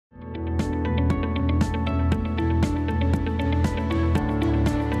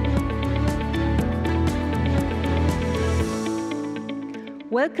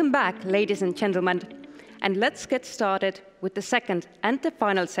Welcome back, ladies and gentlemen, and let's get started with the second and the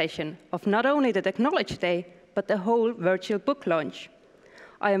final session of not only the Technology Day, but the whole virtual book launch.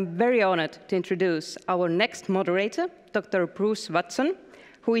 I am very honored to introduce our next moderator, Dr. Bruce Watson,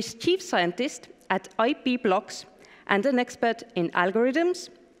 who is Chief Scientist at IP Blox and an expert in algorithms,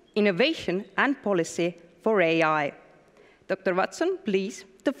 innovation, and policy for AI. Dr. Watson, please,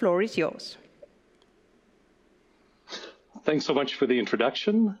 the floor is yours. Thanks so much for the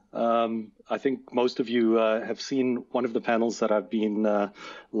introduction. I think most of you have seen one of the panels that I've been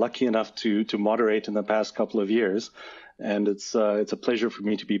lucky enough to moderate in the past couple of years. And it's a pleasure for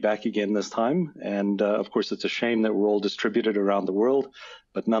me to be back again this time. And of course, it's a shame that we're all distributed around the world.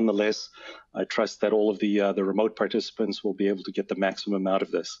 But nonetheless, I trust that all of the remote participants will be able to get the maximum out of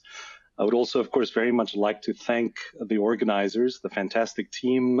this. I would also, of course, very much like to thank the organizers, the fantastic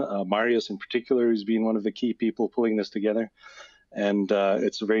team, Marius in particular, who's been one of the key people pulling this together. And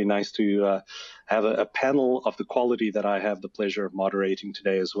it's very nice to have a panel of the quality that I have the pleasure of moderating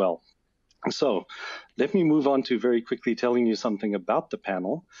today as well. So let me move on to very quickly telling you something about the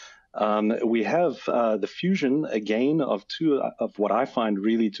panel. We have the fusion, again, of two of what I find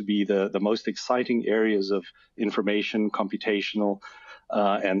really to be the most exciting areas of information, computational,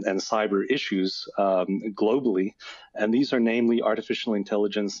 and cyber issues globally. And these are namely artificial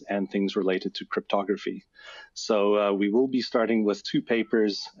intelligence and things related to cryptography. So we will be starting with 2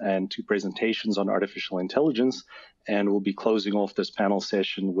 papers and 2 presentations on artificial intelligence. And we'll be closing off this panel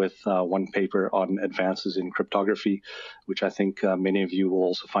session with 1 paper on advances in cryptography, which I think many of you will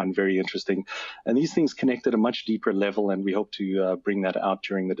also find very interesting. And these things connect at a much deeper level, and we hope to bring that out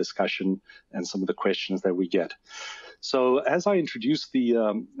during the discussion and some of the questions that we get. So as I introduce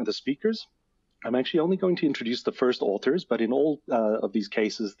the speakers, I'm actually only going to introduce the first authors, but in all of these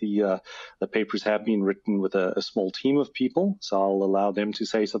cases, the papers have been written with a small team of people. So I'll allow them to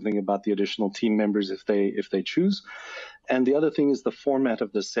say something about the additional team members if they choose. And the other thing is the format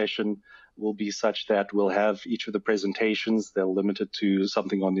of this session will be such that we'll have each of the presentations, they'll limit it to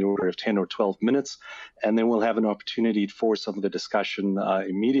something on the order of 10 or 12 minutes, and then we'll have an opportunity for some of the discussion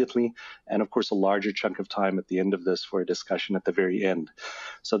immediately, and of course a larger chunk of time at the end of this for a discussion at the very end.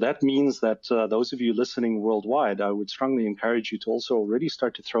 So that means that those of you listening worldwide, I would strongly encourage you to also already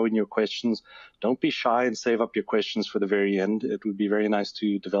start to throw in your questions. Don't be shy and save up your questions for the very end. It would be very nice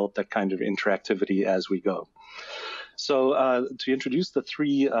to develop that kind of interactivity as we go. So to introduce the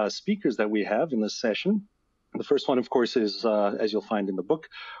 3 speakers that we have in this session, the first one, of course, is, as you'll find in the book,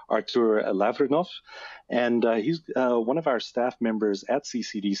 Artūrs Lavrenovs. And he's one of our staff members at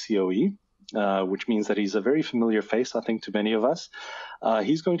CCDCOE, which means that he's a very familiar face, I think, to many of us.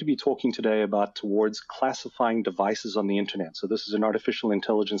 He's going to be talking today about towards classifying devices on the internet. So this is an artificial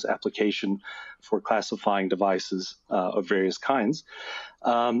intelligence application for classifying devices of various kinds.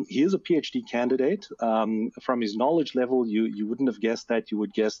 He is a PhD candidate. From his knowledge level, you wouldn't have guessed that. You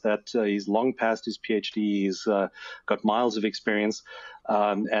would guess that he's long past his PhD. He's got miles of experience.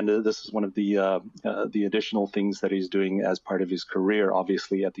 And this is one of the additional things that he's doing as part of his career,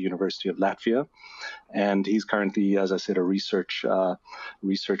 obviously, at the University of Latvia. And he's currently, as I said, a researcher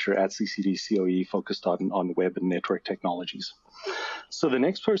at CCDCOE focused on web and network technologies. So the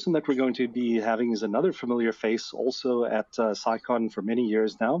next person that we're going to be having is another familiar face, also at SciCon for many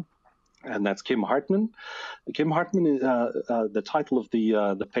years now. And that's Kim Hartmann. Kim Hartmann, the title of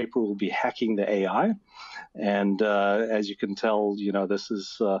the paper will be Hacking the AI. And as you can tell, you know, this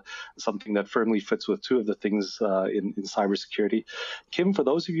is something that firmly fits with 2 of the things in cybersecurity. Kim, for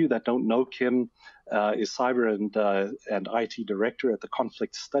those of you that don't know Kim, is Cyber and IT Director at the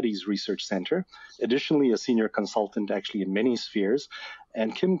Conflict Studies Research Center. Additionally, a senior consultant actually in many spheres.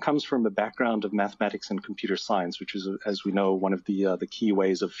 And Kim comes from a background of mathematics and computer science, which is, as we know, one of the key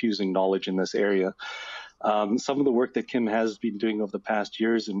ways of fusing knowledge in this area. Some of the work that Kim has been doing over the past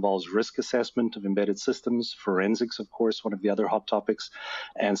years involves risk assessment of embedded systems, forensics, of course, one of the other hot topics,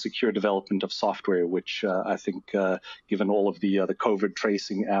 and secure development of software, which I think, given all of the COVID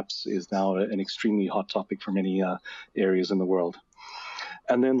tracing apps, is now an extremely hot topic for many areas in the world.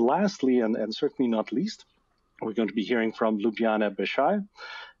 And then lastly, and certainly not least, we're going to be hearing from Lubjana Beshaj.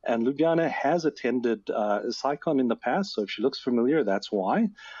 And Lubjana has attended SciCon in the past, so if she looks familiar, that's why.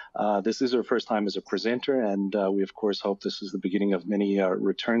 This is her first time as a presenter, and we, of course, hope this is the beginning of many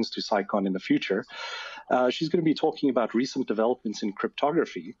returns to SciCon in the future. She's going to be talking about recent developments in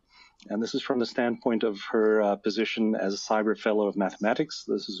cryptography, and this is from the standpoint of her position as a Cyber Fellow of Mathematics.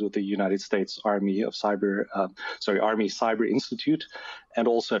 This is with the United States Army Cyber Institute, and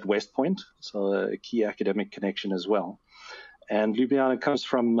also at West Point, so a key academic connection as well. And Lubjana comes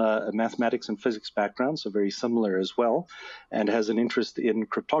from a mathematics and physics background, so very similar as well, and has an interest in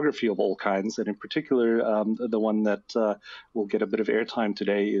cryptography of all kinds. And in particular, the one that will get a bit of airtime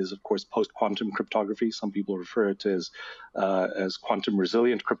today is, of course, post-quantum cryptography. Some people refer it to as quantum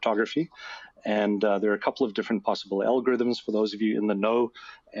resilient cryptography. And there are a couple of different possible algorithms for those of you in the know.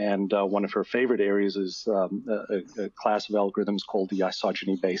 And one of her favorite areas is a class of algorithms called the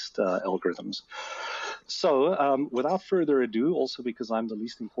isogeny-based algorithms. So without further ado, also because I'm the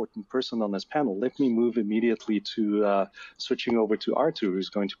least important person on this panel, let me move immediately to switching over to Artūr, who's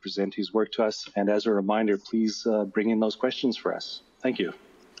going to present his work to us. And as a reminder, please bring in those questions for us. Thank you.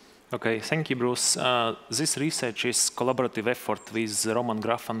 Okay, thank you, Bruce. This research is collaborative effort with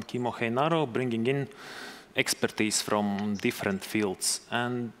Graf and Kimmo, bringing in expertise from different fields.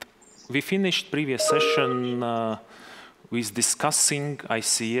 And we finished previous session with discussing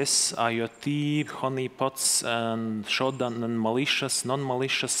ICS, IoT, honeypots, and Shodan and malicious,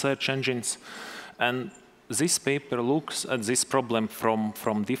 non-malicious search engines. And this paper looks at this problem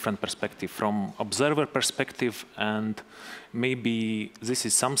from different perspective, from observer perspective, and maybe this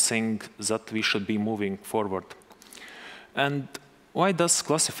is something that we should be moving forward. And why does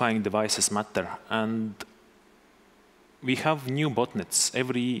classifying devices matter? And we have new botnets.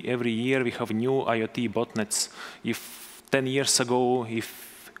 Every year we have new IoT botnets. If 10 years ago,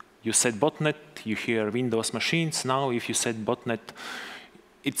 if you said botnet, you hear Windows machines. Now, if you said botnet,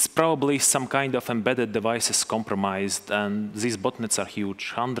 it's probably some kind of embedded devices compromised, and these botnets are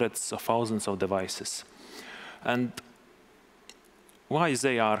huge, hundreds of thousands of devices. And why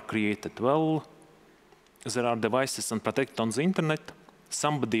they are created? Well, there are devices unprotected on the internet.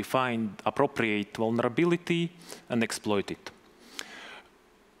 Somebody find appropriate vulnerability and exploit it.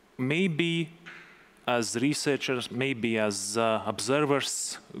 Maybe as researchers, maybe as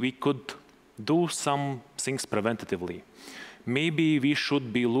observers, we could do some things preventatively. Maybe we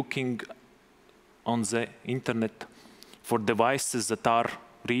should be looking on the internet for devices that are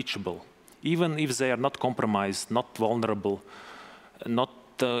reachable, even if they are not compromised, not vulnerable, not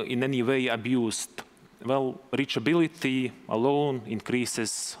in any way abused. Well, reachability alone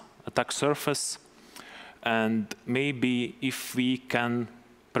increases attack surface, and maybe if we can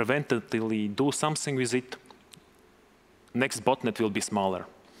preventatively do something with it, next botnet will be smaller.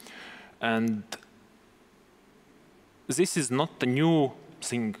 And this is not a new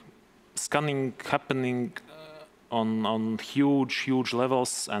thing. Scanning happening on huge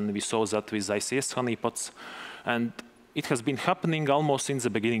levels, and we saw that with ICS honeypots. And it has been happening almost since the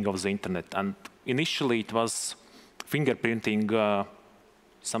beginning of the internet. And initially it was fingerprinting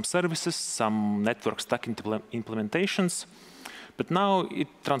some services, some network stack implementations. But now it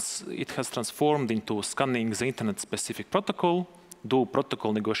has transformed into scanning the internet-specific protocol, do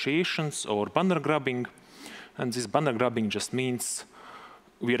protocol negotiations or banner grabbing. And this banner grabbing just means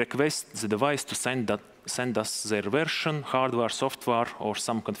we request the device to send us their version, hardware, software, or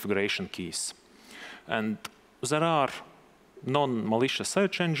some configuration keys. And there are non-malicious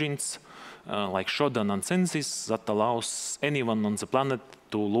search engines like Shodan and Census that allows anyone on the planet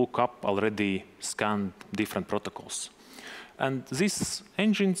to look up already scanned different protocols. And these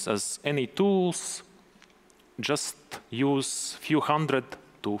engines, as any tools, just use few hundred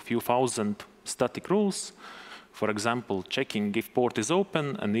to few thousand static rules. For example, checking if port is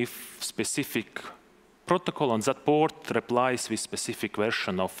open and if specific protocol on that port replies with specific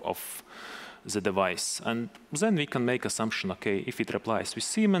version of the device. And then we can make assumption, okay, if it replies with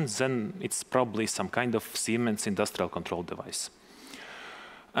Siemens, then it's probably some kind of Siemens industrial control device.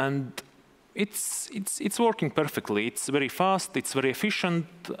 And it's working perfectly. It's very fast, it's very efficient,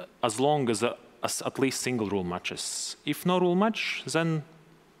 as long as at least single rule matches. If no rule match, then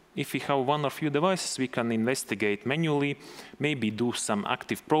if we have one or few devices, we can investigate manually, maybe do some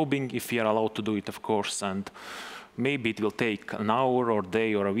active probing if we are allowed to do it, of course, and maybe it will take an hour or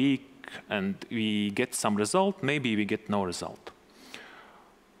day or a week, and we get some result, maybe we get no result.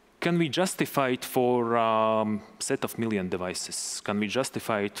 Can we justify it for a set of million devices? Can we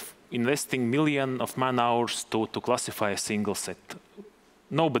justify it investing million of man hours to classify a single set?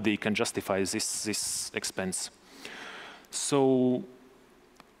 Nobody can justify this expense. So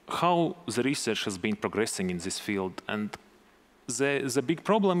how the research has been progressing in this field? And the big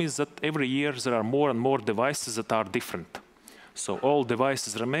problem is that every year there are more and more devices that are different. So all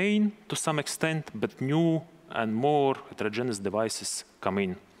devices remain to some extent, but new and more heterogeneous devices come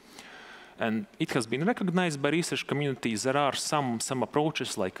in. And it has been recognized by research communities. There are some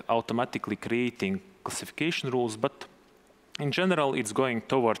approaches like automatically creating classification rules, but in general it's going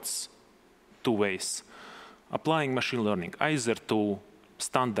towards two ways. Applying machine learning, either to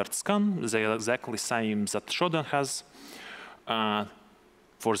standard scan, the exactly same that Shodan has,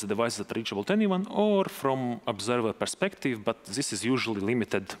 for the devices that are reachable to anyone, or from observer perspective, but this is usually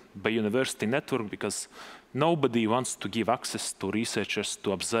limited by university network because nobody wants to give access to researchers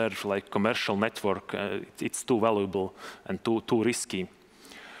to observe like commercial network. It's too valuable and too risky.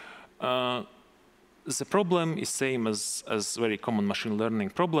 The problem is same as very common machine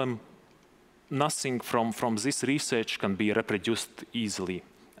learning problem. Nothing from this research can be reproduced easily.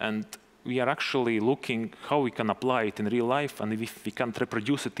 And we are actually looking how we can apply it in real life, and if we can't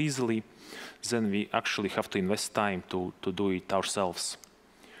reproduce it easily, then we actually have to invest time to do it ourselves.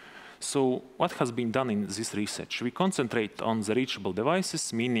 So what has been done in this research? We concentrate on the reachable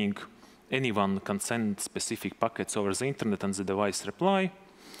devices, meaning anyone can send specific packets over the internet and the device reply.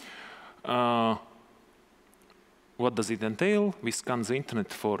 What does it entail? We scan the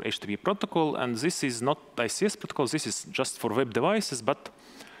internet for HTTP protocol, and this is not ICS protocol, this is just for web devices, but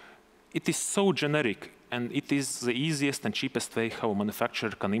it is so generic, and it is the easiest and cheapest way how a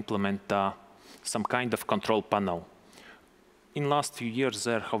manufacturer can implement some kind of control panel. In last few years,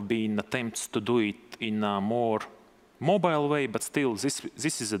 there have been attempts to do it in a more mobile way, but still, this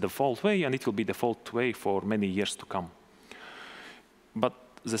is the default way, and it will be the default way for many years to come. But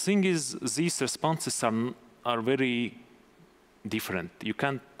the thing is, these responses are very different. You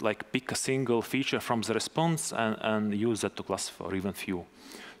can't like pick a single feature from the response and use that to classify, or even few.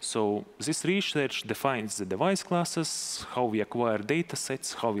 So this research defines the device classes, how we acquire data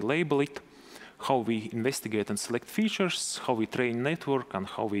sets, how we label it, how we investigate and select features, how we train network, and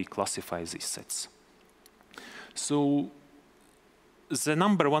how we classify these sets. So the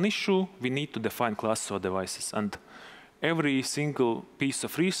number one issue, we need to define classes of devices. And every single piece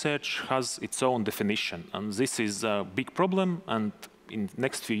of research has its own definition. And this is a big problem. And in the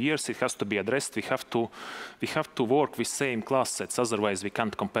next few years, it has to be addressed. We have to work with same class sets, otherwise we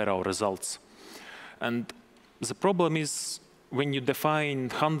can't compare our results. And the problem is when you define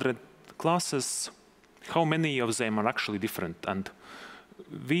 100 classes, how many of them are actually different? And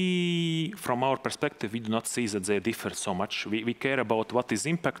we, from our perspective, we do not see that they differ so much. We care about what is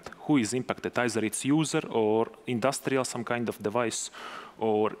impact, who is impacted, either it's user or industrial, some kind of device,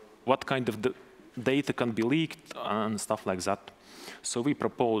 or what kind of data can be leaked and stuff like that. So we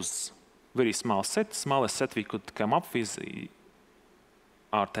propose very small set. Smallest set we could come up with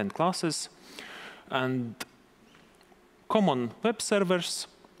are 10 classes. And common web servers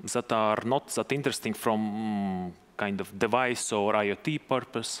that are not that interesting from kind of device or IoT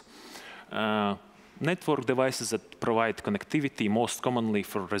purpose. Network devices that provide connectivity most commonly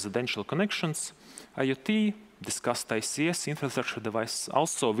for residential connections. IoT, discussed ICS, infrastructure device.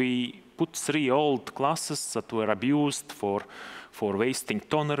 Also, we put 3 old classes that were abused for wasting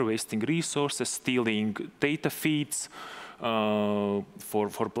toner, wasting resources, stealing data feeds,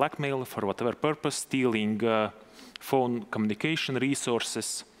 for blackmail, for whatever purpose, stealing phone communication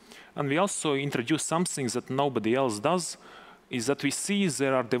resources. And we also introduced something that nobody else does, is that we see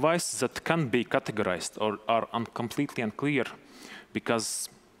there are devices that can be categorized or are completely unclear because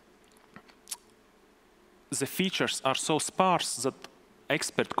the features are so sparse that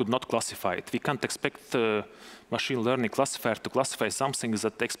expert could not classify it. We can't expect machine learning classifier to classify something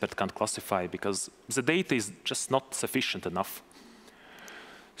that expert can't classify because the data is just not sufficient enough.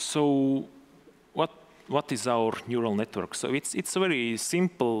 So what is our neural network? So it's a very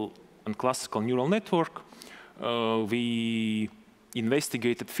simple and classical neural network. We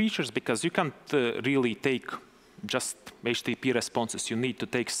investigated features because you can't really take just HTTP responses. You need to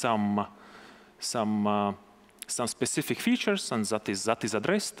take some specific features, and that is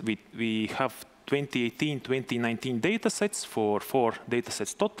addressed. We have 2018, 2019 data sets for 4 data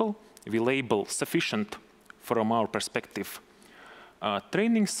sets total. We label sufficient from our perspective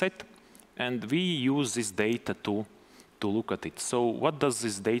training set, and we use this data to look at it. So what does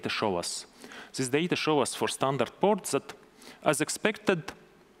this data show us? This data shows us for standard ports that, as expected,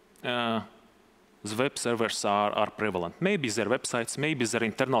 the web servers are prevalent. Maybe their websites, maybe their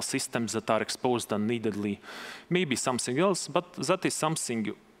internal systems that are exposed unneededly, maybe something else, but that is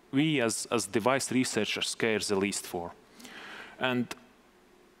something we as device researchers care the least for. And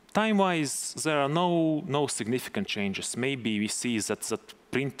time-wise, there are no significant changes. Maybe we see that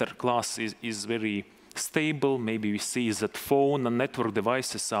printer class is very stable. Maybe we see that phone and network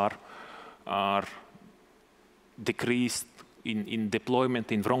devices are decreased in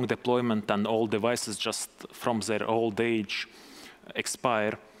deployment, in wrong deployment, and all devices just from their old age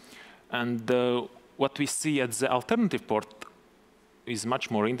expire. And what we see at the alternative port is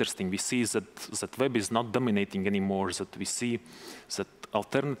much more interesting. We see that web is not dominating anymore, that we see that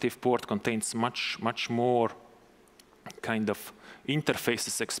alternative port contains much more kind of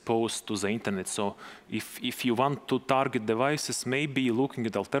interfaces exposed to the internet. So if you want to target devices, maybe looking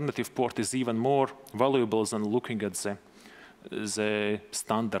at alternative port is even more valuable than looking at the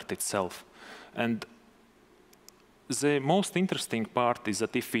standard itself. And the most interesting part is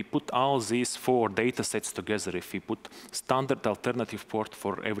that if we put all these 4 data sets together, if we put standard alternative port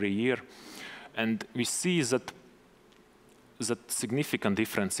for every year, and we see that significant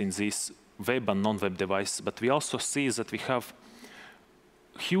difference in these web and non-web devices, but we also see that we have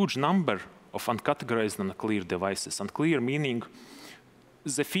huge number of uncategorized and unclear devices. Unclear meaning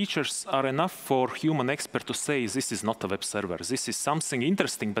the features are enough for human expert to say this is not a web server. This is something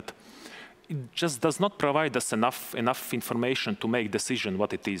interesting, but it just does not provide us enough information to make decision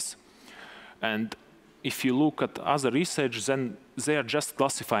what it is. And if you look at other research, then they are just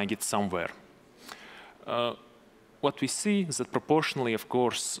classifying it somewhere. What we see is that proportionally, of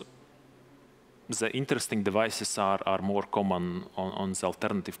course, the interesting devices are more common on the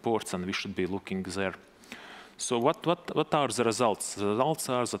alternative ports, and we should be looking there. So what are the results? The results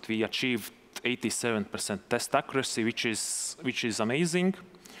are that we achieved 87% test accuracy, which is amazing,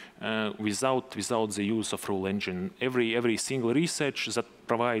 without the use of rule engine. Every single research that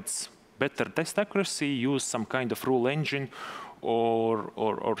provides better test accuracy use some kind of rule engine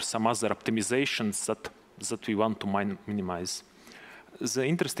or some other optimizations that we want to minimize. The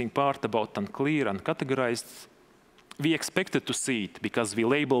interesting part about unclear and categorized, we expected to see it because we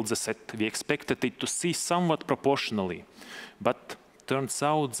labeled the set. We expected it to see somewhat proportionally, but turns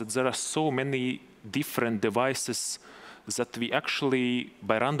out that there are so many different devices that we actually,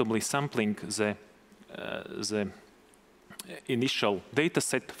 by randomly sampling the initial data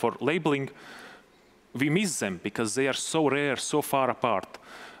set for labeling, we miss them because they are so rare, so far apart.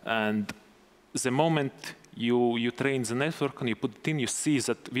 And the moment you train the network and you put it in, you see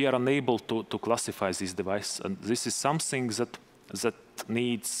that we are unable to classify this device. And this is something that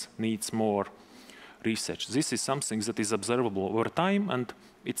needs more research. This is something that is observable over time, and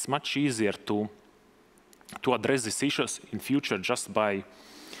it's much easier to address these issues in future just by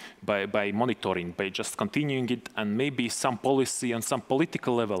monitoring, by just continuing it, and maybe some policy on some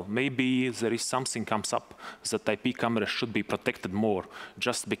political level. Maybe there is something comes up that IP cameras should be protected more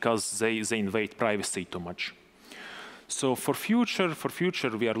just because they invade privacy too much. So for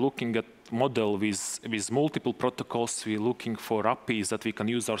future we are looking at model with multiple protocols. We're looking for APIs that we can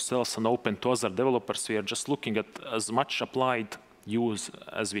use ourselves and open to other developers. We are just looking at as much applied use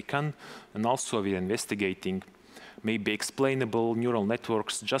as we can, and also we're investigating maybe explainable neural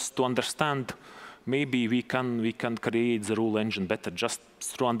networks just to understand. Maybe we can create the rule engine better just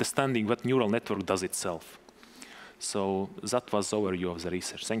through understanding what neural network does itself. So that was overview of the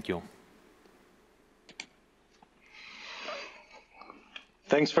research. Thank you.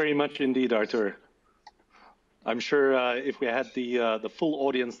 Thanks very much indeed, Artūr. I'm sure if we had the full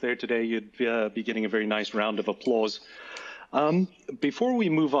audience there today, you'd be getting a very nice round of applause. Before we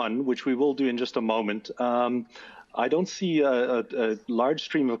move on, which we will do in just a moment, I don't see a large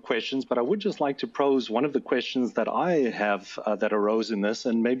stream of questions, but I would just like to pose one of the questions that I have that arose in this,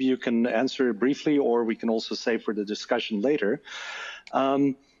 and maybe you can answer it briefly, or we can also save for the discussion later.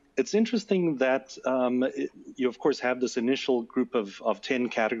 It's interesting that you, of course, have this initial group of 10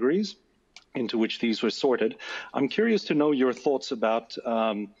 categories into which these were sorted. I'm curious to know your thoughts about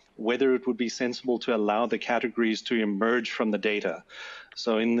whether it would be sensible to allow the categories to emerge from the data.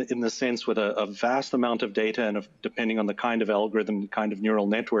 So in the sense with a vast amount of data, and depending on the kind of algorithm, the kind of neural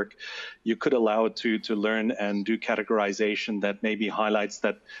network, you could allow it to learn and do categorization that maybe highlights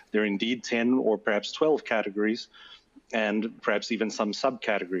that there are indeed 10 or perhaps 12 categories, and perhaps even some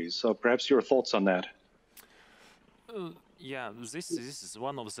subcategories. So perhaps your thoughts on that. Yeah, this is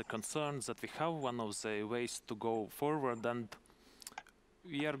one of the concerns that we have, one of the ways to go forward, and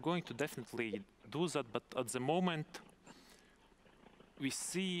we are going to definitely do that, but at the moment we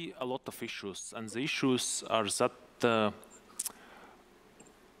see a lot of issues, and the issues are that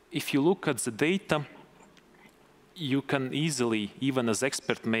if you look at the data, you can easily, even as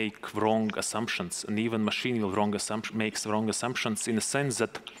expert, make wrong assumptions, and even machine will makes wrong assumptions in the sense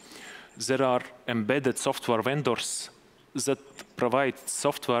that there are embedded software vendors that provide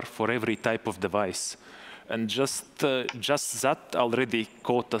software for every type of device. And just that already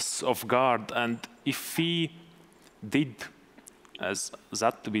caught us off guard. And if we did as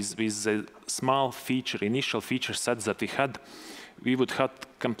that with the small initial feature sets that we had, we would have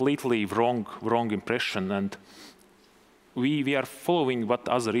completely wrong impression. And we are following what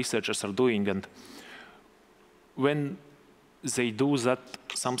other researchers are doing. And when they do that,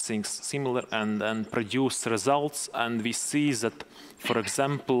 something similar, and produce results, and we see that, for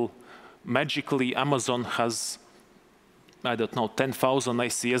example, magically Amazon has I don't know, 10,000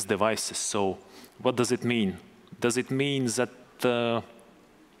 ICS devices. So what does it mean? Does it mean that they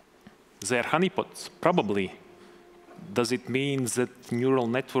are honeypots? Probably. Does it mean that neural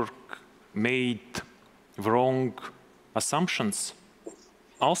network made wrong assumptions?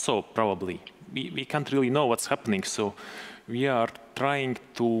 Also, probably. We can't really know what's happening. So we are trying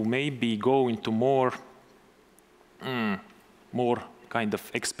to maybe go into more kind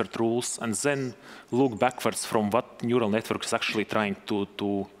of expert rules and then look backwards from what neural network is actually trying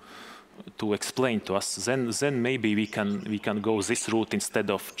to explain to us. Then maybe we can go this route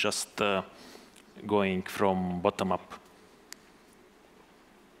instead of just going from bottom up.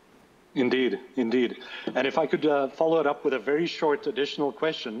 Indeed, indeed. And if I could follow it up with a very short additional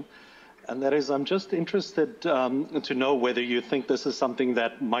question, and that is, I'm just interested to know whether you think this is something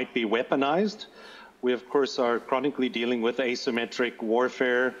that might be weaponized. We, of course, are chronically dealing with asymmetric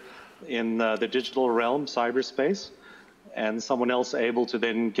warfare in the digital realm, cyberspace, and someone else able to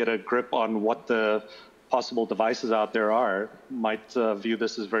then get a grip on what the possible devices out there are might view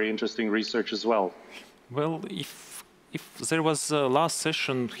this as very interesting research as well. Well, if there was a last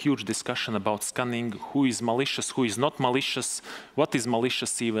session, huge discussion about scanning, who is malicious, who is not malicious, what is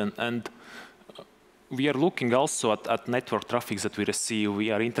malicious even, and we are looking also at network traffic that we receive.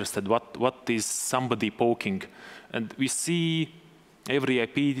 We are interested what is somebody poking, and we see every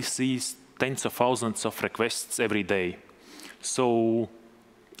IP sees tens of thousands of requests every day. So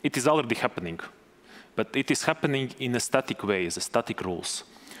it is already happening, but it is happening in a static way, the static rules.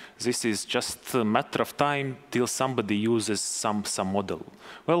 This is just a matter of time till somebody uses some model.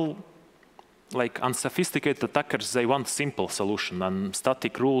 Well, like unsophisticated attackers, they want simple solution, and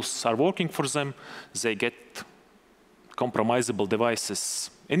static rules are working for them. They get compromisable devices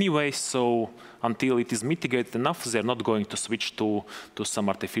anyway, so until it is mitigated enough, they're not going to switch to some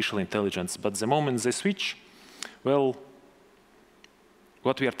artificial intelligence. But the moment they switch, well,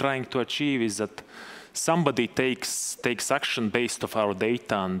 what we are trying to achieve is that somebody takes action based off our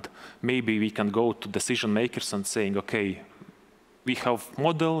data, and maybe we can go to decision makers and saying, okay, we have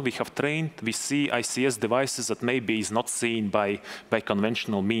model, we have trained, we see ICS devices that maybe is not seen by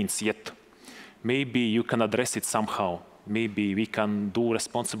conventional means yet. Maybe you can address it somehow. Maybe we can do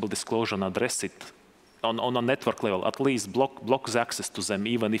responsible disclosure and address it on a network level, at least block the access to them,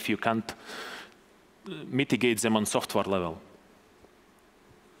 even if you can't mitigate them on software level.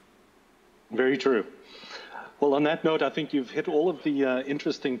 Very true. Well, on that note, I think you've hit all of the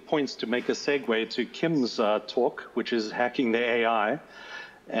interesting points to make a segue to Kim's talk, which is hacking the AI.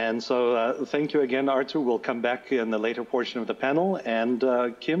 And so thank you again, Artūr. We'll come back in the later portion of the panel. And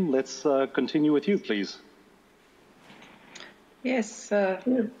Kim, let's continue with you, please. Yes.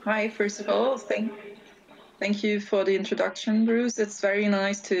 Hi, first of all, thank you for the introduction, Bruce. It's very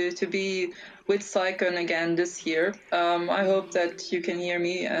nice to be with Cycon again this year. I hope that you can hear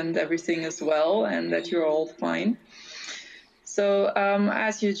me and everything as well, and that you're all fine. So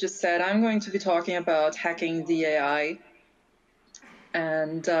as you just said, I'm going to be talking about hacking the AI.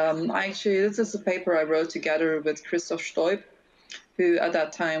 And actually, this is a paper I wrote together with Christoph Steup, who at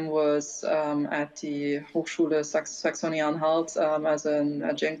that time was at the Hochschule Saxony-Anhalt as an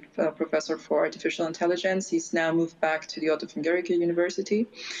adjunct professor for artificial intelligence. He's now moved back to the Otto von Guericke University.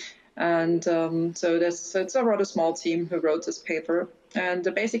 And so it's a rather small team who wrote this paper. And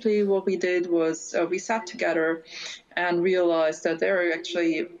basically what we did was we sat together and realized that there are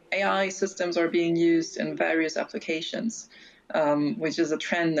actually AI systems are being used in various applications, which is a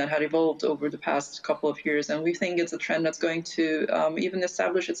trend that had evolved over the past couple of years. And we think it's a trend that's going to even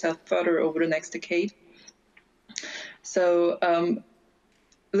establish itself further over the next decade. So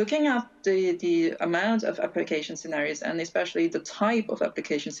looking at the amount of application scenarios, and especially the type of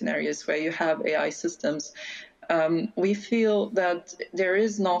application scenarios where you have AI systems, we feel that there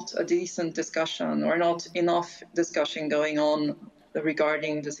is not a decent discussion or not enough discussion going on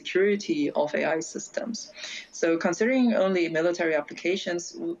regarding the security of AI systems. So considering only military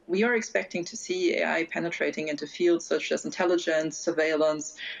applications, we are expecting to see AI penetrating into fields such as intelligence,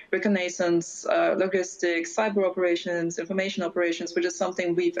 surveillance, reconnaissance, logistics, cyber operations, information operations, which is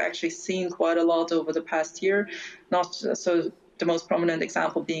something we've actually seen quite a lot over the past year. Not so the most prominent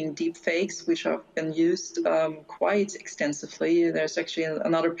example being deep fakes, which have been used quite extensively. There's actually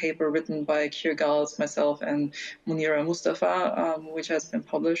another paper written by Keir Gals, myself, and Munira Mustafa, which has been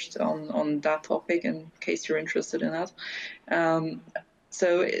published on that topic, in case you're interested in that.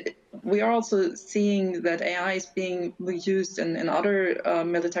 So we are also seeing that AI is being used in other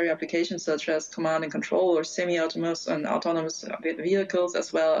military applications, such as command and control or semi-autonomous and autonomous vehicles,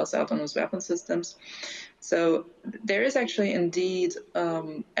 as well as autonomous weapon systems. So there is actually indeed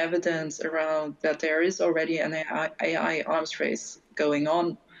evidence around that there is already an AI arms race going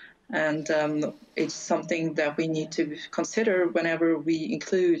on. And it's something that we need to consider whenever we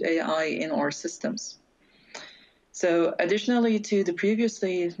include AI in our systems. So additionally to the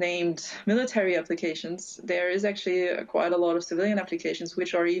previously named military applications, there is actually quite a lot of civilian applications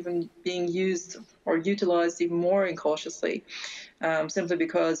which are even being used or utilized even more incautiously, simply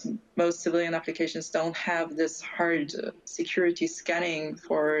because most civilian applications don't have this hard security scanning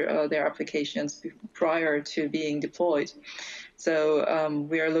for their applications prior to being deployed. So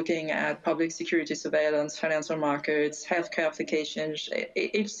we are looking at public security surveillance, financial markets, healthcare applications,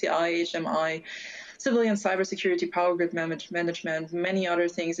 HCI, HMI, civilian cybersecurity, power grid management, many other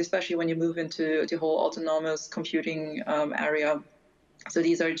things, especially when you move into the whole autonomous computing area. So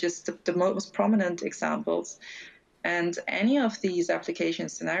these are just the most prominent examples. And any of these application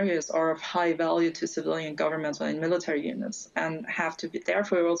scenarios are of high value to civilian, governmental, and military units, and have to be,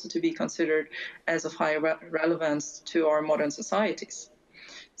 therefore, also to be considered as of high relevance to our modern societies.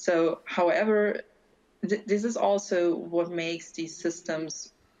 So, however, this is also what makes these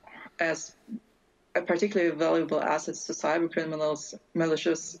systems as particularly valuable assets to cyber criminals,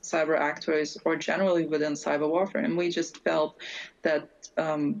 malicious cyber actors, or generally within cyber warfare. And we just felt that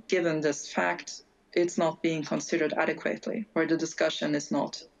given this fact, it's not being considered adequately, or the discussion is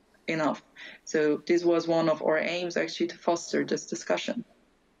not enough. So this was one of our aims, actually, to foster this discussion.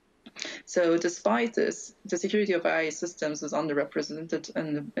 So despite this, the security of AI systems is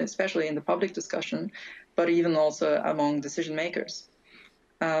underrepresented, especially in the public discussion, but even also among decision makers.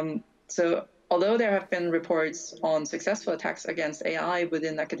 So although there have been reports on successful attacks against AI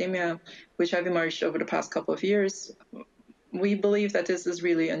within academia, which have emerged over the past couple of years, we believe that this is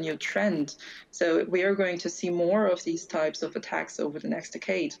really a new trend. So we are going to see more of these types of attacks over the next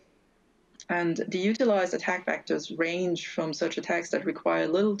decade. And the utilized attack vectors range from such attacks that require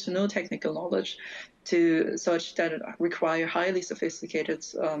little to no technical knowledge to such that require highly sophisticated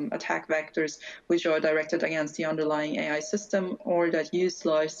attack vectors, which are directed against the underlying AI system or that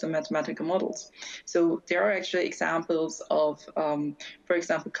utilize the mathematical models. So there are actually examples of, for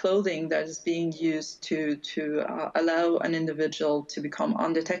example, clothing that is being used to allow an individual to become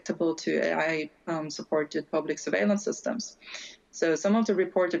undetectable to AI-supported public surveillance systems. So some of the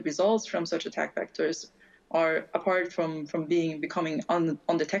reported results from such attack vectors are, apart from becoming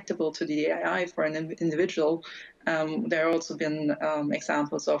undetectable to the AI for an individual, there have also been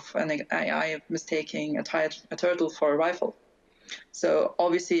examples of an AI mistaking a turtle for a rifle. So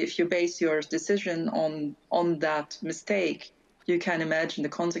obviously, if you base your decision on that mistake, you can imagine the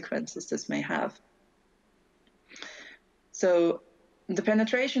consequences this may have. So the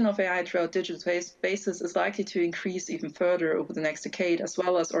penetration of AI throughout digital spaces is likely to increase even further over the next decade, as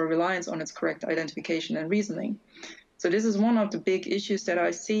well as our reliance on its correct identification and reasoning. So this is one of the big issues that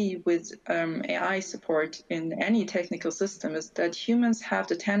I see with AI support in any technical system, is that humans have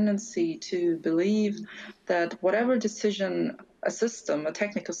the tendency to believe that whatever decision a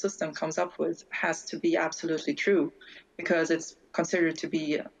technical system comes up with has to be absolutely true, because it's considered to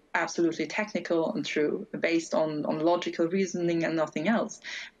be absolutely technical and true, based on logical reasoning and nothing else.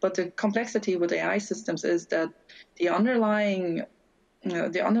 But the complexity with AI systems is that the underlying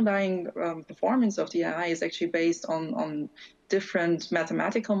performance of the AI is actually based on different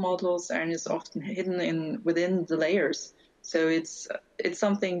mathematical models and is often hidden within the layers. So it's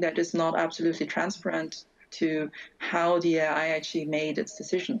something that is not absolutely transparent to how the AI actually made its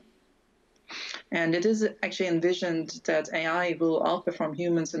decision. And it is actually envisioned that AI will outperform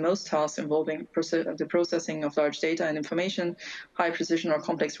humans in most tasks involving the processing of large data and information, high precision or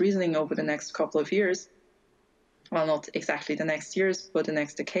complex reasoning over the next couple of years. Well, not exactly the next years, but the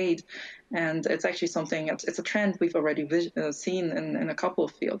next decade. And it's actually something, it's a trend we've already seen in a couple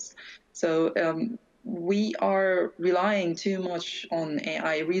of fields. So we are relying too much on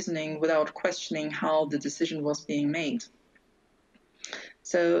AI reasoning without questioning how the decision was being made.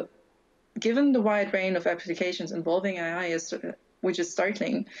 So given the wide range of applications involving AI, which is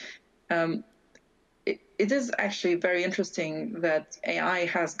startling, it is actually very interesting that AI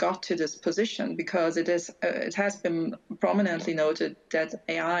has got to this position, because it has been prominently noted that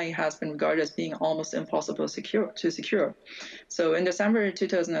AI has been regarded as being almost impossible to secure. So in December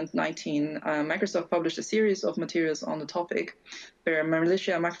 2019, Microsoft published a series of materials on the topic, where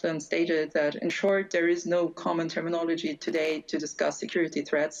Mauricia Macklin stated that, in short, there is no common terminology today to discuss security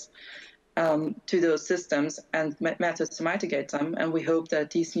threats. to those systems and methods to mitigate them. And we hope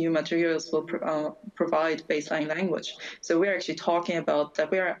that these new materials will provide baseline language. So we're actually talking about that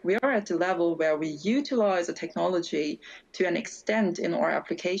we are at the level where we utilize a technology to an extent in our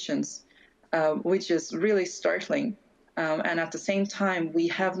applications, which is really startling. And at the same time, we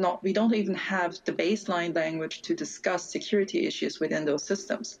don't even have the baseline language to discuss security issues within those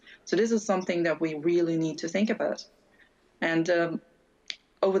systems. So this is something that we really need to think about. And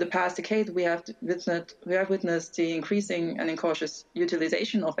over the past decade, we have witnessed the increasing and incautious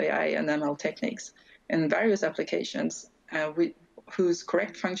utilization of AI and ML techniques in various applications, whose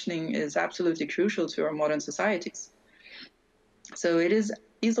correct functioning is absolutely crucial to our modern societies. So it is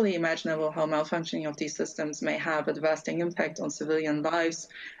easily imaginable how malfunctioning of these systems may have a devastating impact on civilian lives,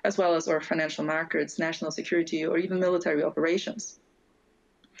 as well as our financial markets, national security, or even military operations.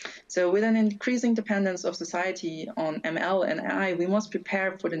 So with an increasing dependence of society on ML and AI, we must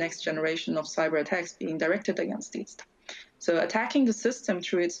prepare for the next generation of cyber attacks being directed against these. So attacking the system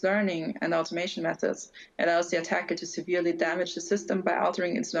through its learning and automation methods allows the attacker to severely damage the system by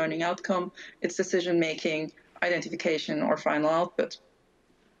altering its learning outcome, its decision-making, identification, or final output.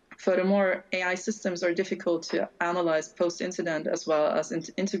 Furthermore, AI systems are difficult to analyze post-incident, as well as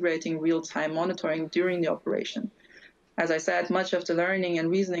integrating real-time monitoring during the operation. As I said, much of the learning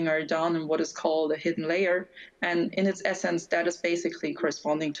and reasoning are done in what is called a hidden layer, and in its essence, that is basically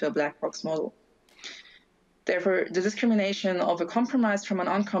corresponding to a black box model. Therefore, the discrimination of a compromised from an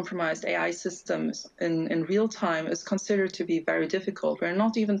uncompromised AI system in real time is considered to be very difficult. We're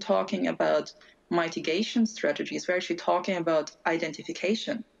not even talking about mitigation strategies. We're actually talking about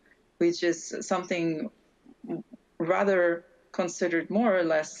identification, which is something rather considered more or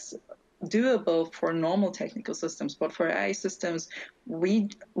less doable for normal technical systems, but for AI systems, we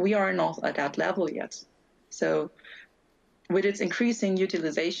are not at that level yet. So with its increasing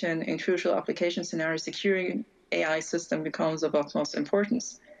utilization in crucial application scenarios, securing AI system becomes of utmost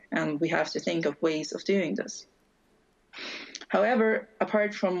importance, and we have to think of ways of doing this. However,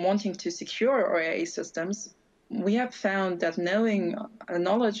 apart from wanting to secure our AI systems, we have found that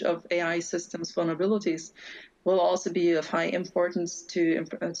knowledge of AI systems vulnerabilities will also be of high importance to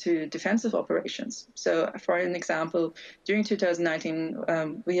defensive operations. So for an example, during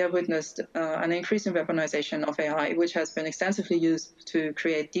 2019, we have witnessed an increase in weaponization of AI, which has been extensively used to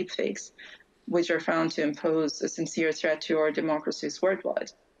create deepfakes, which are found to impose a sincere threat to our democracies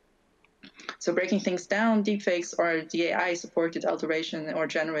worldwide. So breaking things down, deepfakes are the AI-supported alteration or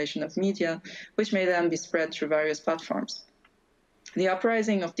generation of media, which may then be spread through various platforms. The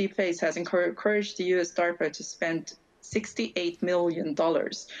uprising of deepfakes has encouraged the US DARPA to spend $68 million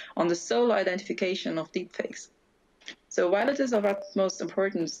on the sole identification of deepfakes. So while it is of utmost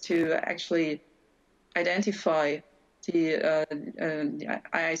importance to actually identify the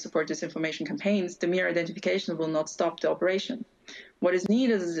AI-supported disinformation campaigns, the mere identification will not stop the operation. What is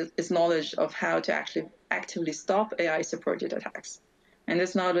needed is knowledge of how to actually actively stop AI-supported attacks. And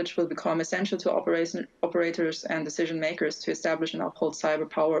this knowledge will become essential to operators and decision makers to establish and uphold cyber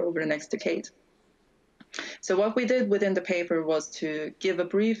power over the next decade. So what we did within the paper was to give a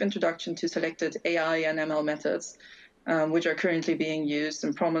brief introduction to selected AI and ML methods, which are currently being used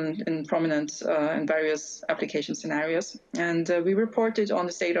and prominent in various application scenarios. And we reported on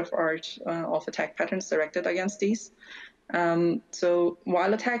the state of art of attack patterns directed against these. So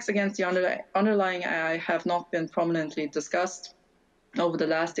while attacks against the underlying AI have not been prominently discussed over the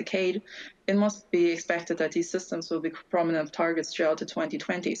last decade, it must be expected that these systems will be prominent targets throughout the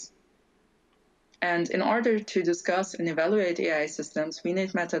 2020s. And in order to discuss and evaluate AI systems, we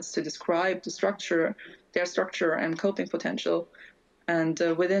need methods to describe their structure and coping potential. And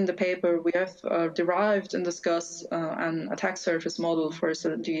within the paper, we have derived and discussed an attack surface model for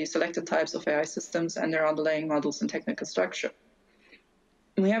the selected types of AI systems and their underlying models and technical structure.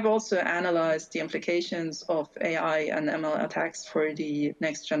 We have also analyzed the implications of AI and ML attacks for the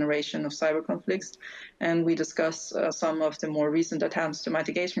next generation of cyber conflicts, and we discuss some of the more recent attempts to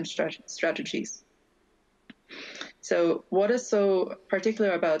mitigation strategies. So what is so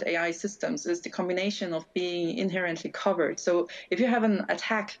particular about AI systems is the combination of being inherently covered. So if you have an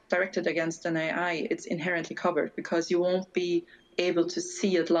attack directed against an AI, it's inherently covered because you won't be able to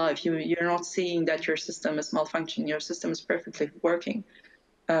see it live. You're not seeing that your system is malfunctioning. Your system is perfectly working.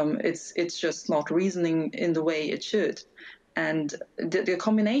 It's just not reasoning in the way it should. And the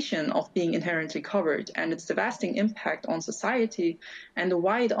combination of being inherently covered and its devastating impact on society and the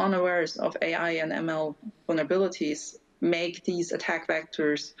wide unawares of AI and ML vulnerabilities make these attack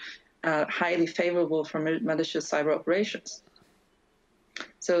vectors highly favorable for malicious cyber operations.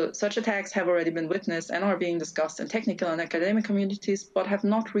 So such attacks have already been witnessed and are being discussed in technical and academic communities, but have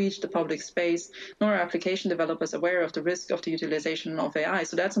not reached the public space, nor are application developers aware of the risk of the utilization of AI.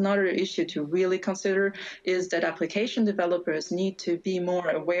 So that's another issue to really consider, is that application developers need to be more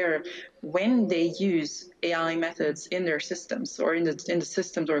aware when they use AI methods in their systems or in the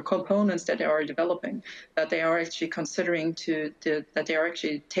systems or components that they are developing, that they are actually considering that they are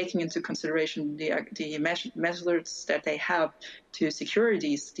actually taking into consideration the methods that they have to secure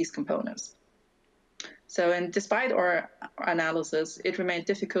these components. So, and despite our analysis, it remained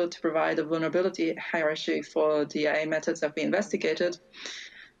difficult to provide a vulnerability hierarchy for the AI methods that we investigated,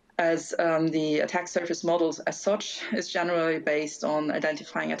 as the attack surface models as such is generally based on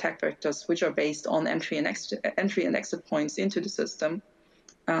identifying attack vectors, which are based on entry and exit points into the system.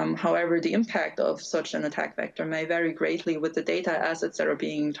 However, the impact of such an attack vector may vary greatly with the data assets that are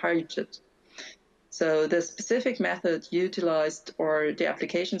being targeted. So the specific method utilized or the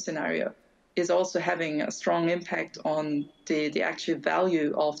application scenario is also having a strong impact on the actual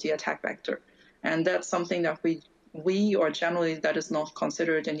value of the attack vector. And that's something that we or generally that is not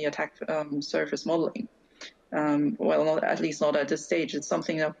considered in the attack surface modeling. Well, at least not at this stage. It's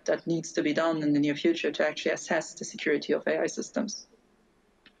something that needs to be done in the near future to actually assess the security of AI systems.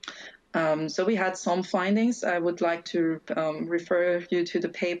 So we had some findings. I would like to refer you to the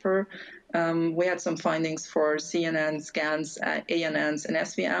paper. We had some findings for CNNs, GANs, ANNs, and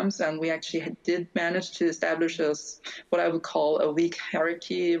SVMs, and we actually did manage to establish what I would call a weak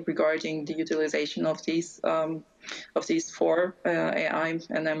hierarchy regarding the utilization of these four AI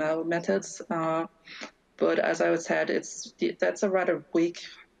and ML methods. But as I said, that's a rather weak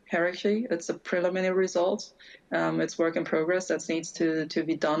hierarchy. It's a preliminary result. It's work in progress that needs to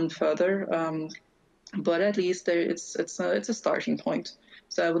be done further. But at least it's a starting point.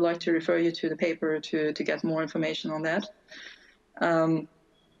 So I would like to refer you to the paper to get more information on that.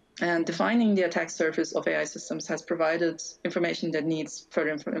 And defining the attack surface of AI systems has provided information that needs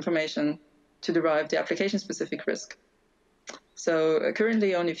further information to derive the application-specific risk. So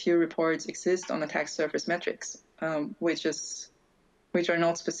currently only few reports exist on attack surface metrics, which are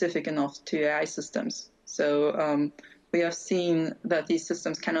not specific enough to AI systems. So we have seen that these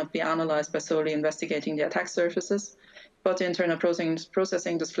systems cannot be analyzed by solely investigating the attack surfaces, but the internal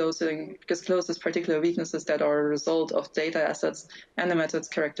processing discloses particular weaknesses that are a result of data assets and the method's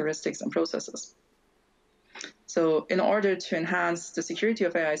characteristics and processes. So in order to enhance the security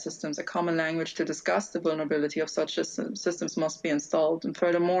of AI systems, a common language to discuss the vulnerability of such systems must be installed. And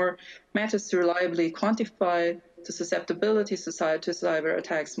furthermore, methods to reliably quantify the susceptibility to cyber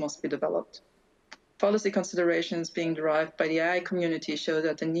attacks must be developed. Policy considerations being derived by the AI community show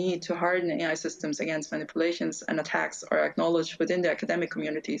that the need to harden AI systems against manipulations and attacks are acknowledged within the academic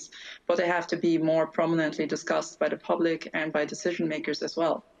communities, but they have to be more prominently discussed by the public and by decision makers as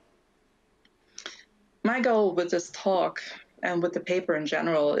well. My goal with this talk and with the paper in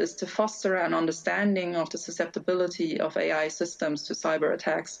general is to foster an understanding of the susceptibility of AI systems to cyber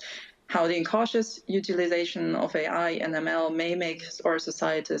attacks, how the incautious utilization of AI and ML may make our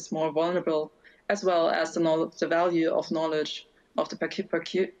societies more vulnerable, as well as the value of knowledge of the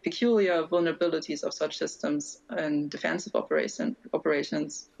peculiar vulnerabilities of such systems and defensive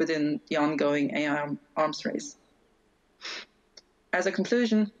operations within the ongoing AI arms race. As a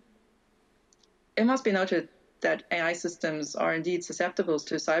conclusion, it must be noted that AI systems are indeed susceptible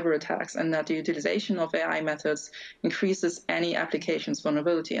to cyber attacks and that the utilization of AI methods increases any application's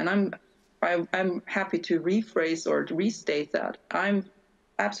vulnerability. And I'm happy to rephrase or to restate that. I'm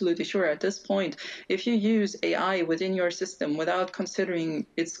absolutely sure at this point, if you use AI within your system without considering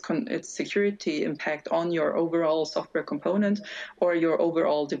its security impact on your overall software component or your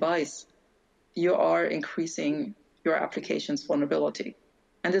overall device, you are increasing your application's vulnerability.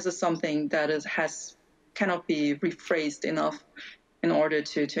 And this is something that cannot be rephrased enough in order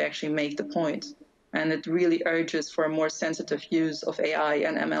to actually make the point. And it really urges for a more sensitive use of AI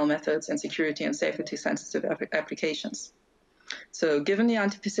and ML methods and security and safety sensitive applications. So given the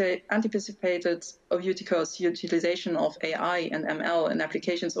anticipated utilization of AI and ML in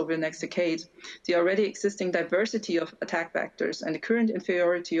applications over the next decade, the already existing diversity of attack vectors and the current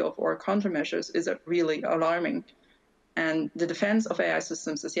inferiority of our countermeasures is really alarming. And the defense of AI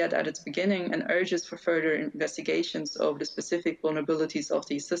systems is yet at its beginning and urges for further investigations of the specific vulnerabilities of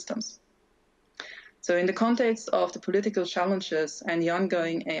these systems. So in the context of the political challenges and the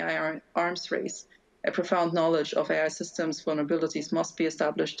ongoing AI arms race, a profound knowledge of AI systems' vulnerabilities must be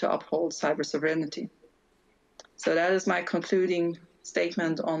established to uphold cyber sovereignty. So that is my concluding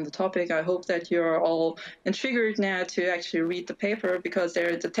statement on the topic. I hope that you're all intrigued now to actually read the paper, because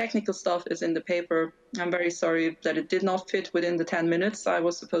the technical stuff is in the paper. I'm very sorry that it did not fit within the 10 minutes I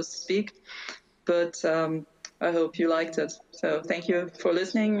was supposed to speak, but I hope you liked it. So thank you for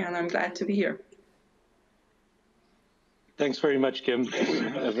listening, and I'm glad to be here. Thanks very much, Kim.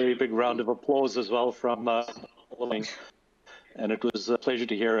 A very big round of applause as well from following. And it was a pleasure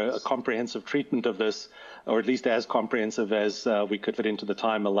to hear a comprehensive treatment of this, or at least as comprehensive as we could fit into the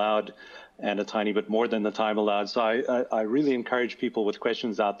time allowed, and a tiny bit more than the time allowed. So I really encourage people with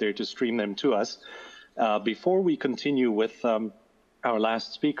questions out there to stream them to us. Before we continue with our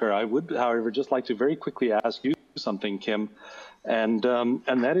last speaker, I would, however, just like to very quickly ask you something, Kim, and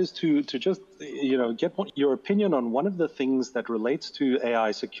that is to just get your opinion on one of the things that relates to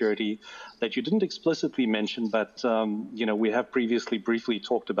AI security that you didn't explicitly mention, but we have previously briefly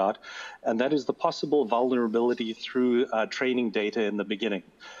talked about, and that is the possible vulnerability through training data in the beginning.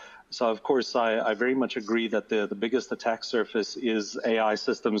 So, of course, I very much agree that the biggest attack surface is AI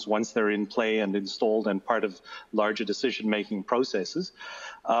systems once they're in play and installed and part of larger decision-making processes.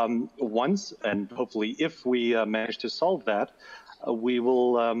 Once, and hopefully if we manage to solve that, we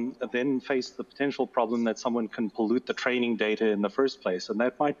will then face the potential problem that someone can pollute the training data in the first place. And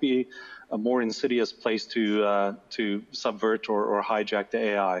that might be a more insidious place to subvert or hijack the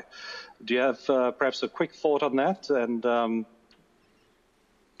AI. Do you have perhaps a quick thought on that? And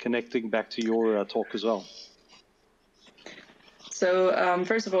connecting back to your talk as well. So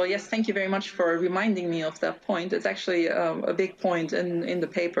first of all, yes, thank you very much for reminding me of that point. It's actually a big point in the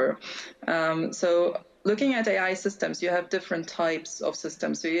paper. So looking at AI systems, you have different types of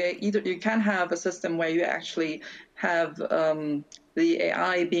systems. So you can have a system where you actually have the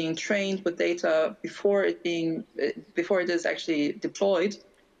AI being trained with data before it is actually deployed.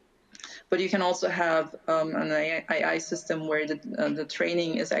 But you can also have an AI system where the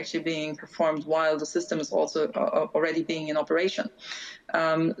training is actually being performed while the system is also already being in operation.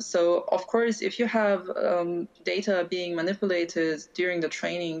 So, of course, if you have data being manipulated during the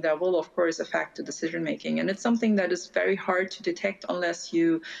training, that will, of course, affect the decision making. And it's something that is very hard to detect unless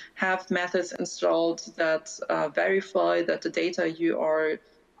you have methods installed that verify that the data you are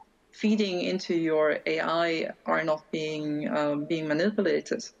feeding into your AI are not being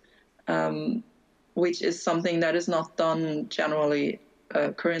manipulated. Which is something that is not done generally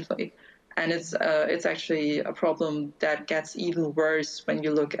currently. And it's actually a problem that gets even worse when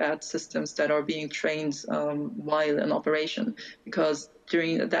you look at systems that are being trained while in operation, because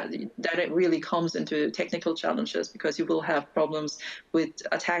during that it really comes into technical challenges, because you will have problems with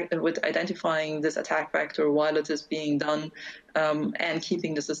identifying this attack vector while it is being done and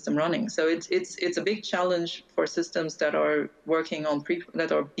keeping the system running. So it's a big challenge for systems that are working on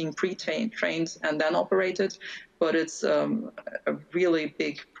that are being pre-trained and then operated. But it's a really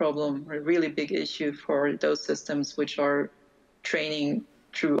big problem, a really big issue for those systems which are training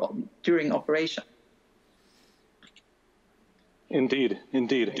during operation. Indeed,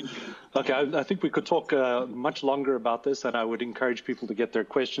 indeed. Okay, I think we could talk much longer about this, and I would encourage people to get their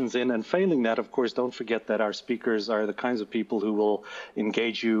questions in. And failing that, of course, don't forget that our speakers are the kinds of people who will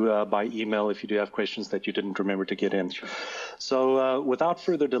engage you by email if you do have questions that you didn't remember to get in. So without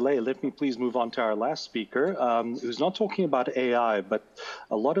further delay, let me please move on to our last speaker, who's not talking about AI, but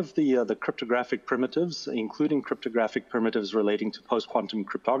a lot of the cryptographic primitives, including cryptographic primitives relating to post-quantum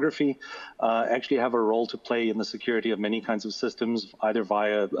cryptography, actually have a role to play in the security of many kinds of systems, either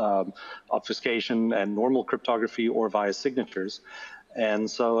via obfuscation and normal cryptography or via signatures. And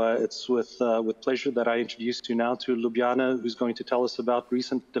so it's with pleasure that I introduce you now to Lubjana, who's going to tell us about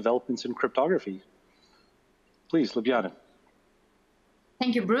recent developments in cryptography. Please, Lubjana.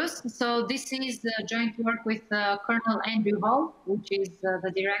 Thank you, Bruce. So this is joint work with Colonel Andrew Hall, which is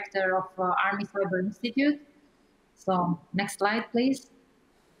the director of Army Cyber Institute. So next slide, please.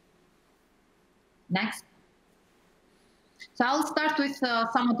 Next. So I'll start with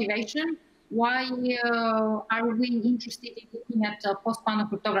some motivation. Why are we interested in looking at post-quantum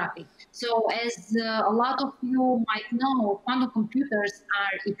cryptography? So as a lot of you might know, quantum computers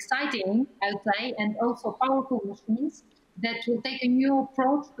are exciting, I would say, and also powerful machines that will take a new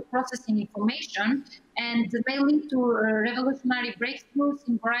approach to processing information and may lead to revolutionary breakthroughs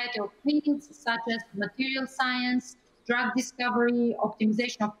in a variety of fields, such as material science, drug discovery,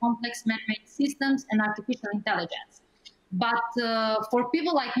 optimization of complex man-made systems, and artificial intelligence. But for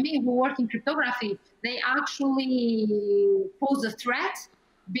people like me who work in cryptography, they actually pose a threat,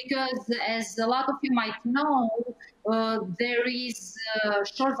 because as a lot of you might know, there is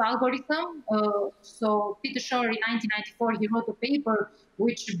Shor's algorithm. So Peter Shor in 1994, he wrote a paper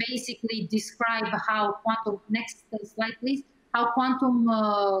which basically described how quantum, next slide please, how quantum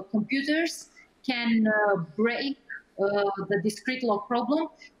computers can break the discrete log problem,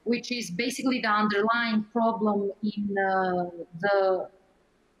 which is basically the underlying problem in the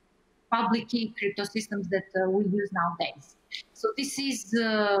public key crypto systems that we use nowadays. So this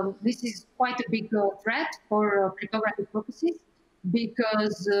is quite a big threat for cryptography purposes,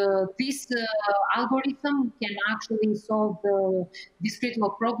 because this algorithm can actually solve the discrete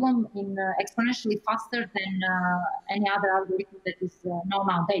log problem in exponentially faster than any other algorithm that is known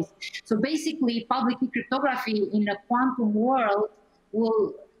nowadays. So basically, public key cryptography in a quantum world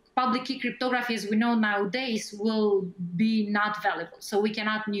public key cryptography, as we know nowadays, will be not valuable. So we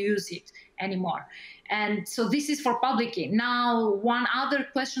cannot use it anymore. And so this is for public key. Now, one other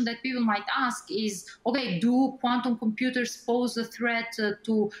question that people might ask is, okay, do quantum computers pose a threat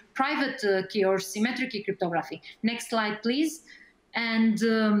to private key or symmetric key cryptography? Next slide, please. And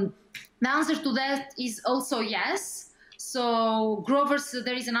the answer to that is also yes. So Grover's,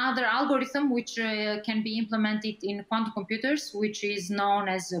 there is another algorithm which can be implemented in quantum computers, which is known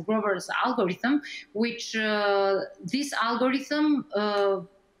as Grover's algorithm, which this algorithm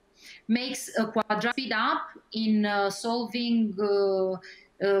makes a quadratic speed up in solving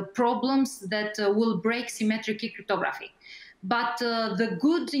problems that will break symmetric key cryptography. But the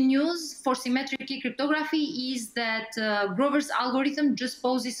good news for symmetric key cryptography is that Grover's algorithm just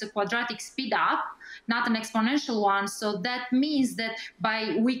poses a quadratic speed up, not an exponential one. So that means that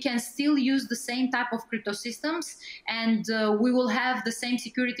we can still use the same type of crypto systems, and we will have the same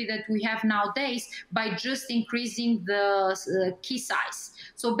security that we have nowadays by just increasing the key size.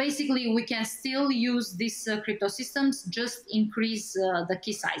 So basically, we can still use these crypto systems, just increase the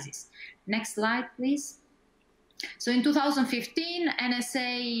key sizes. Next slide, please. So in 2015,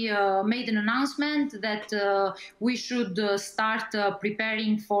 NSA made an announcement that we should start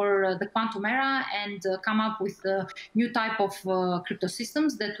preparing for the quantum era and come up with a new type of crypto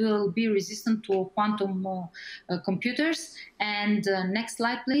systems that will be resistant to quantum computers. And next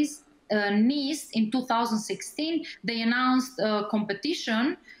slide, please. NIST in 2016, they announced a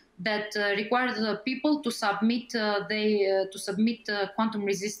competition that required people to submit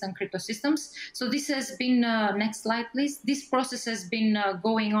quantum-resistant crypto systems. So this has been, next slide please, this process has been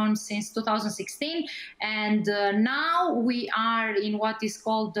going on since 2016, and now we are in what is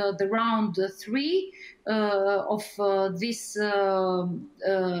called the round 3 of this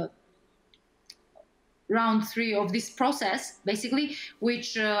round 3 of this process, basically,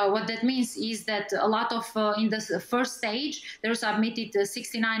 which what that means is that a lot of, in the first stage, there were submitted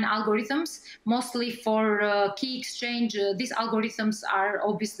 69 algorithms, mostly for key exchange. These algorithms are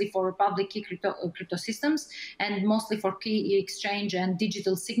obviously for public key crypto systems, and mostly for key exchange and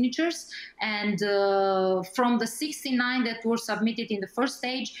digital signatures. And from the 69 that were submitted in the first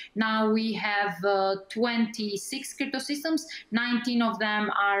stage, now we have 26 crypto systems. 19 of them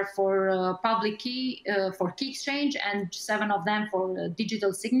are for public key, for key exchange, and 7 of them for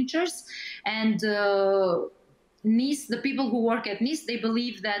digital signatures. And NIST, the people who work at NIST, they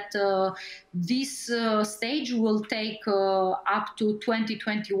believe that this stage will take up to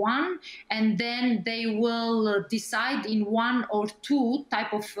 2021, and then they will decide in 1 or 2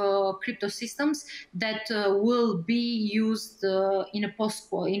 type of crypto systems that will be used in a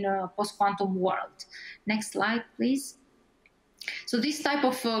post-quantum world. Next slide, please. So these type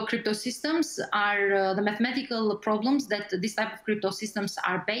of crypto systems are the mathematical problems that this type of crypto systems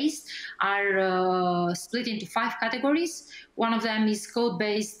are based are split into 5 categories. One of them is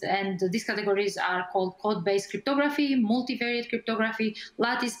code-based, and these categories are called code-based cryptography, multivariate cryptography,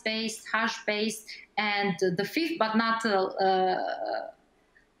 lattice-based, hash-based, and the 5th, but not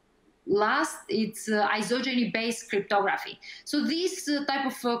last, it's isogeny-based cryptography. So these type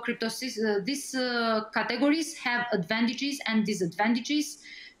of these categories have advantages and disadvantages.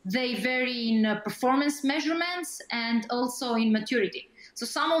 They vary in performance measurements and also in maturity. So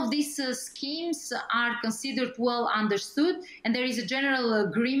some of these schemes are considered well understood, and there is a general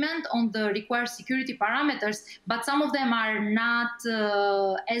agreement on the required security parameters, but some of them are not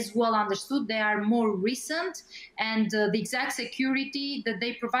as well understood. They are more recent, and the exact security that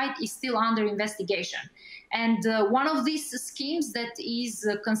they provide is still under investigation. And one of these schemes that is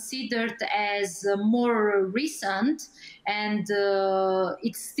considered as more recent, and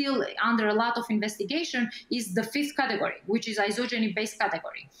it's still under a lot of investigation, is the 5th category, which is isogeny-based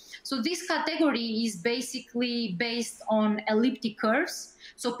category. So this category is basically based on elliptic curves.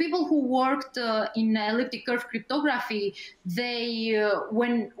 So people who worked in elliptic curve cryptography, they,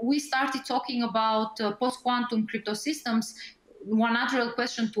 when we started talking about post-quantum crypto systems, one natural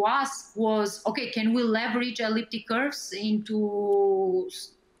question to ask was, okay, can we leverage elliptic curves into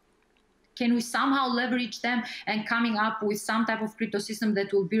can we somehow leverage them and coming up with some type of crypto system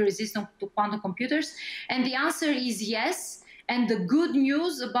that will be resistant to quantum computers? And the answer is yes. And the good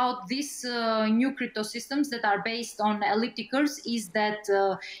news about these new crypto systems that are based on elliptic curves is that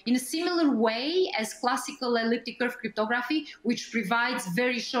in a similar way as classical elliptic curve cryptography, which provides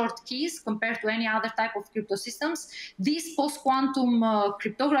very short keys compared to any other type of crypto systems, these post-quantum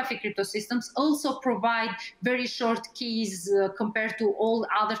cryptography crypto systems also provide very short keys compared to all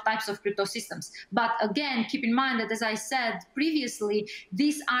other types of crypto systems. But again, keep in mind that, as I said previously,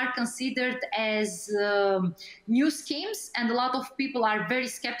 these are considered as new schemes, and a lot of people are very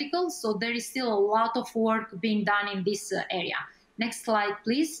skeptical, so there is still a lot of work being done in this area. Next slide,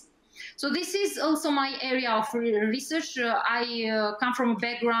 please. So this is also my area of research. I come from a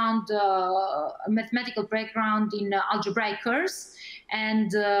background, a mathematical background in algebraic curves.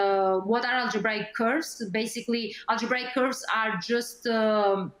 And what are algebraic curves? Basically, algebraic curves are just,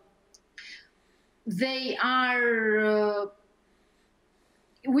 they are,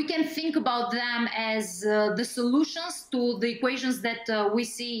 we can think about them as the solutions to the equations that we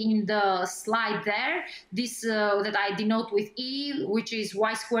see in the slide there. This that I denote with E, which is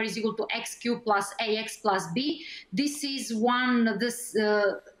y squared is equal to x cubed plus ax plus b. This is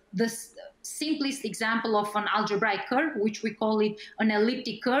the simplest example of an algebraic curve, which we call it an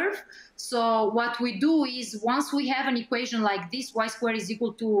elliptic curve. So what we do is, once we have an equation like this, y squared is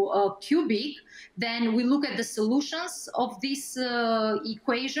equal to a cubic, then we look at the solutions of this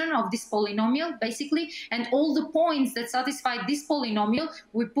equation, of this polynomial, basically, and all the points that satisfy this polynomial,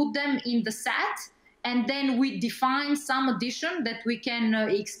 we put them in the set, and then we define some addition that we can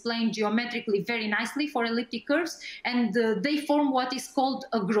explain geometrically very nicely for elliptic curves, and they form what is called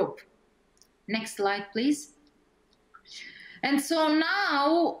a group. Next slide, please. And so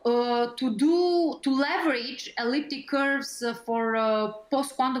now, to leverage elliptic curves for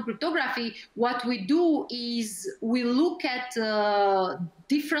post-quantum cryptography, what we do is we look at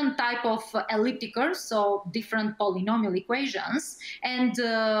different type of elliptic curves, so different polynomial equations, and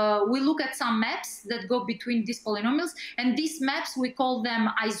we look at some maps that go between these polynomials, and these maps, we call them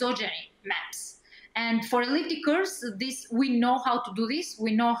isogeny maps. And for elliptic curves, we know how to do this.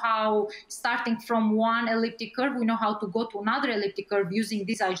 We know how, starting from one elliptic curve, we know how to go to another elliptic curve using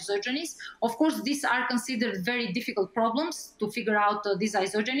these isogenies. Of course, these are considered very difficult problems to figure out these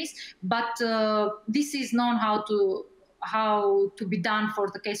isogenies, but this is known how to be done for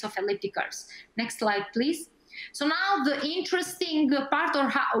the case of elliptic curves. Next slide, please. So now the interesting part,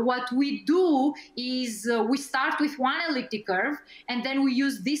 or what we do is we start with one elliptic curve, and then we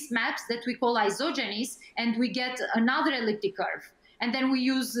use these maps that we call isogenies, and we get another elliptic curve. And then we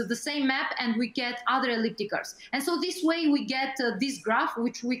use the same map and we get other elliptic curves. And so this way we get this graph,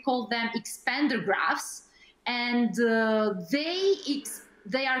 which we call them expander graphs, and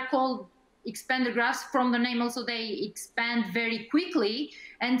they are called expander graphs from the name. Also, they expand very quickly.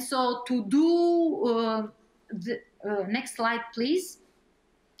 And so to do next slide, please.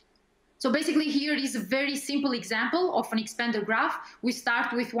 So basically here is a very simple example of an expander graph. We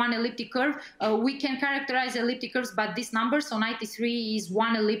start with one elliptic curve. We can characterize elliptic curves by this number. So 93 is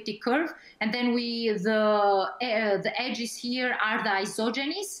one elliptic curve. And then the edges here are the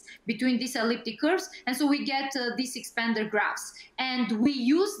isogenies between these elliptic curves. And so we get these expander graphs. And we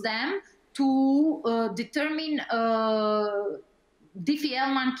use them to determine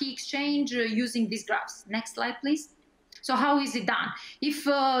Diffie-Hellman key exchange using these graphs. Next slide, please. So how is it done? If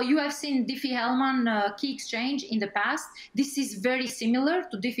you have seen Diffie-Hellman key exchange in the past, this is very similar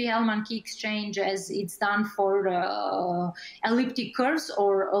to Diffie-Hellman key exchange as it's done for elliptic curves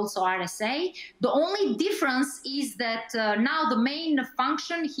or also RSA. The only difference is that now the main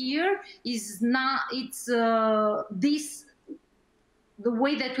function here is not, it's the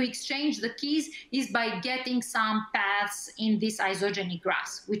way that we exchange the keys is by getting some paths in this isogeny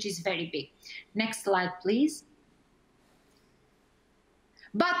graphs, which is very big. Next slide, please.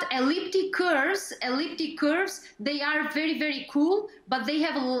 But elliptic curves, they are very, very cool, but they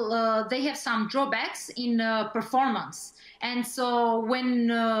have some drawbacks in performance. And so when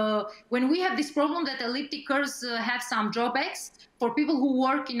we have this problem that elliptic curves have some drawbacks, for people who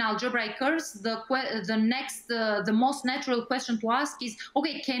work in algebraic curves, the most natural question to ask is,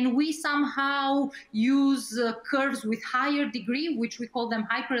 okay, can we somehow use curves with higher degree, which we call them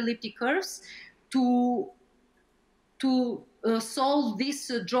hyperelliptic curves, to solve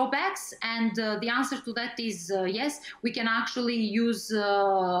these drawbacks? And the answer to that is yes, we can actually use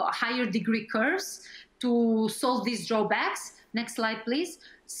higher degree curves to solve these drawbacks. Next slide, please.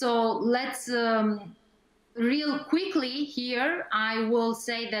 So let's real quickly here, I will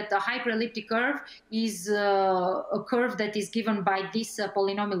say that the hyperelliptic curve is a curve that is given by this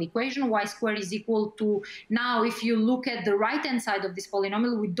polynomial equation. Y squared is equal to, now if you look at the right-hand side of this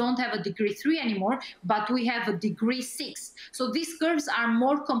polynomial, we don't have a degree 3 anymore, but we have a degree 6. So these curves are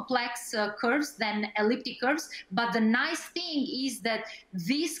more complex curves than elliptic curves, but the nice thing is that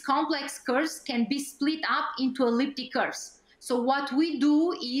these complex curves can be split up into elliptic curves. So what we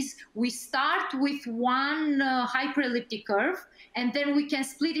do is we start with one hyperelliptic curve, and then we can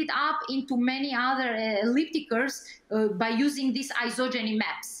split it up into many other elliptic curves by using these isogeny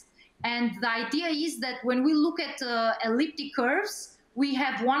maps. And the idea is that when we look at elliptic curves, we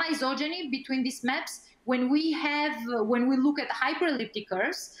have one isogeny between these maps. When we look at hyperelliptic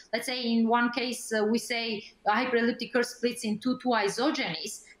curves, let's say in one case we say a hyperelliptic curve splits into two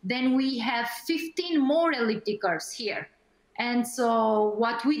isogenies, then we have 15 more elliptic curves here. And so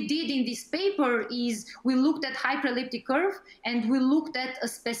what we did in this paper is we looked at hyperelliptic curve and we looked at a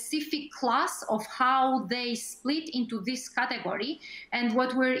specific class of how they split into this category. And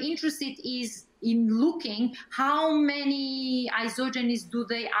what we're interested is in looking how many isogenies do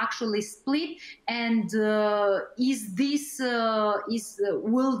they actually split, and will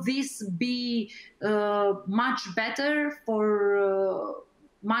this be much better for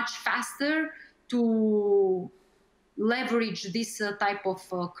much faster to leverage this type of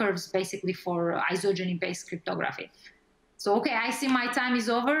curves basically for isogeny-based cryptography. So, okay, I see my time is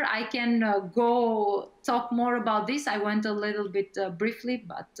over. I can go talk more about this. I went a little bit briefly,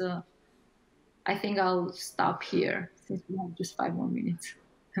 but I think I'll stop here since we have just 5 more minutes.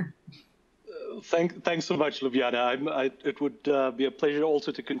 Thanks so much, Lubjana. It would be a pleasure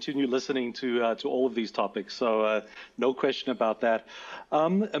also to continue listening to all of these topics. So no question about that.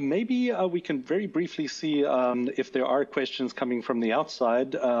 Maybe we can very briefly see if there are questions coming from the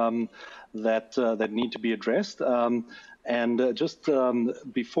outside that need to be addressed. And just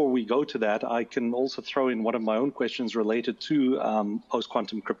before we go to that, I can also throw in one of my own questions related to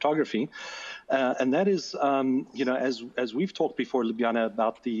post-quantum cryptography. And that is, you know, as we've talked before, Lubjana,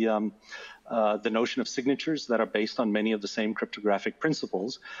 about the notion of signatures that are based on many of the same cryptographic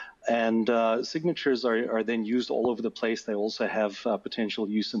principles. And signatures are then used all over the place. They also have potential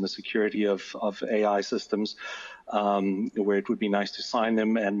use in the security of AI systems, where it would be nice to sign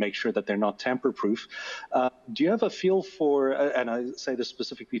them and make sure that they're not tamper-proof. Do you have a feel for, and I say this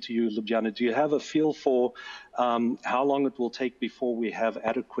specifically to you, Lubjana, do you have a feel for how long it will take before we have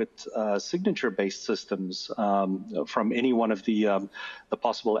adequate signature-based systems from any one of the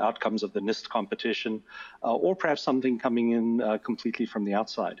possible outcomes of the NIST competition, or perhaps something coming in completely from the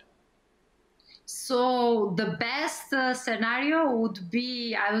outside? So the best scenario would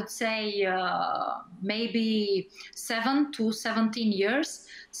be, I would say, maybe 7 to 17 years.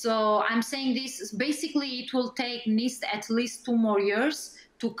 So I'm saying this, basically it will take NIST at least 2 more years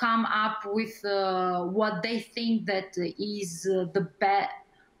to come up with what they think that is the best.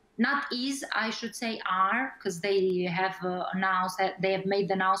 Not is, I should say are, because they have announced that they have made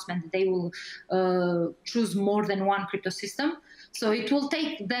the announcement that they will choose more than one crypto system. So it will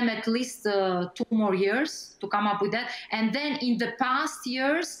take them at least 2 more years to come up with that. And then in the past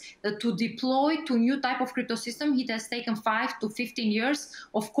years, to deploy to new type of crypto system, it has taken 5 to 15 years.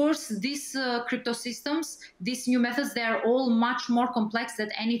 Of course, these crypto systems, these new methods, they're all much more complex than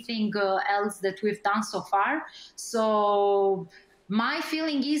anything else that we've done so far. So my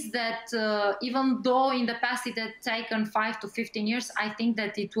feeling is that even though in the past it had taken 5 to 15 years, I think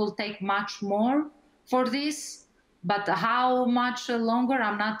that it will take much more for this. But how much longer,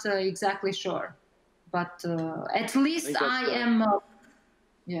 I'm not exactly sure. But at least I am,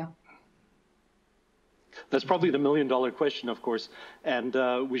 yeah. That's probably the million-dollar question, of course, and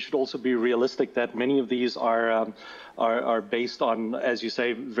we should also be realistic that many of these are based on, as you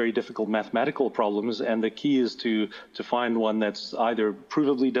say, very difficult mathematical problems, and the key is to find one that's either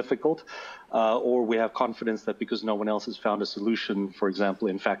provably difficult, or we have confidence that because no one else has found a solution, for example,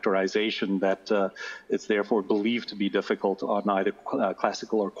 in factorization, that it's therefore believed to be difficult on either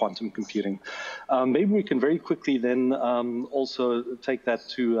classical or quantum computing. Maybe we can very quickly then also take that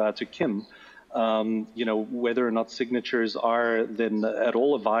to Kim. You know, whether or not signatures are then at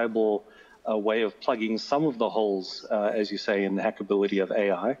all a viable way of plugging some of the holes, as you say, in the hackability of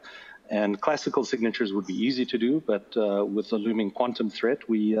AI. And classical signatures would be easy to do, but with the looming quantum threat,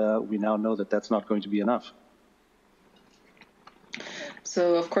 we now know that that's not going to be enough.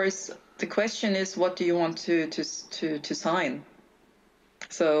 So, of course, the question is, what do you want to sign?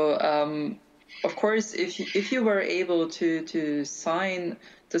 So, of course, if you were able to sign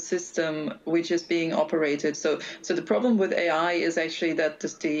the system which is being operated, so the problem with AI is actually that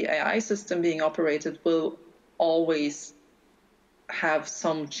the AI system being operated will always have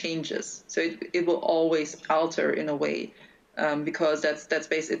some changes. So it will always alter in a way, because that's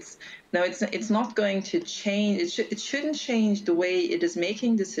based. It's not going to change. It shouldn't change the way it is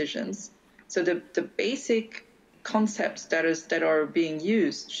making decisions. So the basic concepts that are being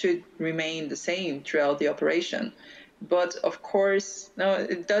used should remain the same throughout the operation. But of course, no,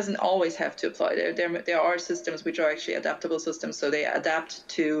 it doesn't always have to apply. There are systems which are actually adaptable systems, so they adapt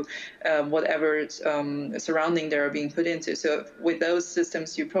to whatever surrounding they are being put into. So with those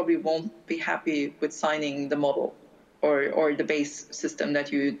systems, you probably won't be happy with signing the model or the base system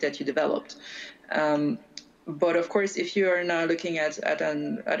that you developed. But of course, if you are now looking at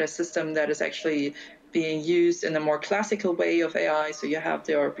a system that is actually being used in a more classical way of AI, so you have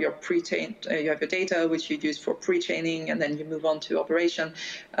your pre-trained, you have your data which you use for pre-training, and then you move on to operation.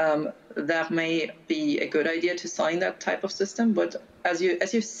 That may be a good idea to sign that type of system, but as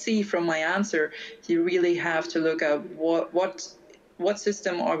you see from my answer, you really have to look at what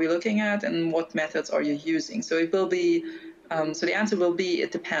system are we looking at and what methods are you using. So it will be, so the answer will be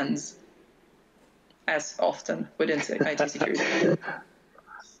it depends, as often within IT security.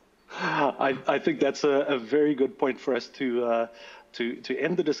 I think that's a very good point for us to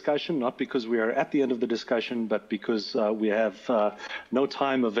end the discussion, not because we are at the end of the discussion, but because we have no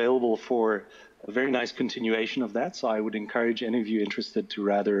time available for a very nice continuation of that. So I would encourage any of you interested to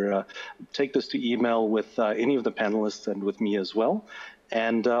rather take this to email with any of the panelists and with me as well.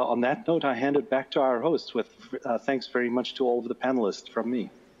 And on that note, I hand it back to our host with thanks very much to all of the panelists from me.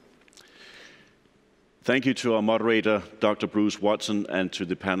 Thank you to our moderator, Dr. Bruce Watson, and to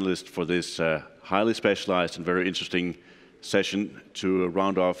the panelists for this highly specialized and very interesting session to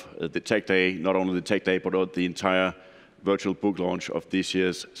round off the Tech Day, not only the Tech Day, but the entire virtual book launch of this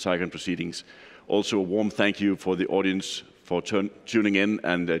year's CycON proceedings. Also, a warm thank you for the audience for tuning in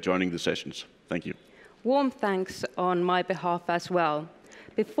and joining the sessions. Thank you. Warm thanks on my behalf as well.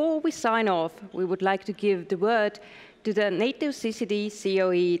 Before we sign off, we would like to give the word to the NATO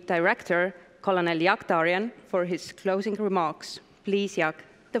CCDCOE Director, Colonel Jaak Tarien, for his closing remarks. Please, Jaak,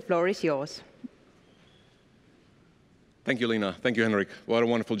 the floor is yours. Thank you, Lena. Thank you, Henrik. What a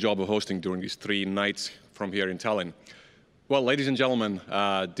wonderful job of hosting during these 3 nights from here in Tallinn. Well, ladies and gentlemen,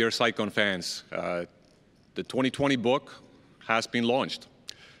 dear CycON fans, the 2020 book has been launched.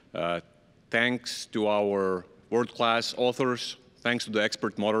 Thanks to our world-class authors, thanks to the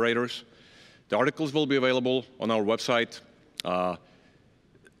expert moderators. The articles will be available on our website.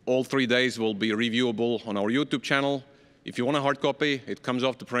 All 3 days will be reviewable on our YouTube channel. If you want a hard copy, it comes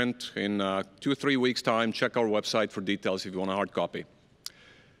off the print in 2 or 3 weeks' time. Check our website for details if you want a hard copy.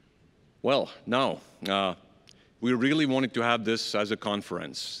 Well, now, we really wanted to have this as a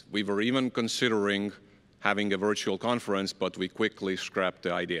conference. We were even considering having a virtual conference, but we quickly scrapped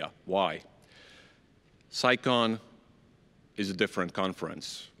the idea. Why? CycON is a different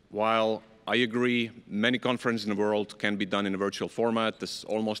conference. While I agree, many conferences in the world can be done in a virtual format. This is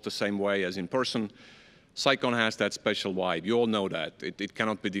almost the same way as in person. CycON has that special vibe. You all know that. It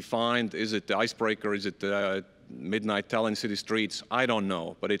cannot be defined. Is it the icebreaker? Is it the midnight Tallinn city streets? I don't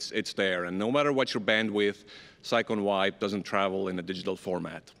know, but it's there. And no matter what your bandwidth, CycON vibe doesn't travel in a digital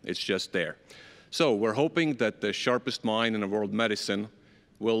format. It's just there. So we're hoping that the sharpest mind in the world medicine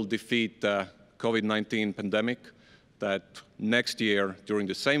will defeat the COVID-19 pandemic, that next year, during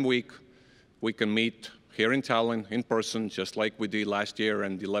the same week, we can meet here in Tallinn in person, just like we did last year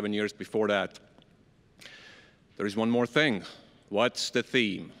and 11 years before that. There is one more thing. What's the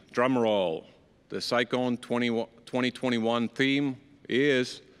theme? Drum roll. The CycON 2021 theme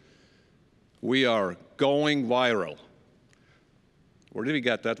is we are going viral. Where did we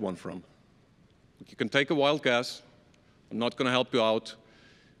get that one from? You can take a wild guess. I'm not going to help you out.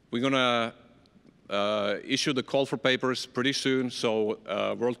 We're going to issue the call for papers pretty soon, so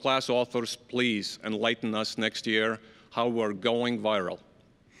world-class authors, please enlighten us next year how we're going viral.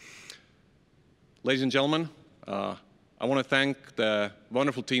 Ladies and gentlemen, I want to thank the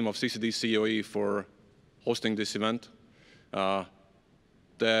wonderful team of CCDCOE for hosting this event.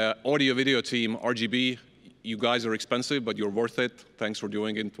 The audio-video team, RGB, you guys are expensive, but you're worth it. Thanks for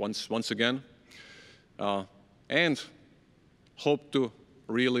doing it once again. And hope to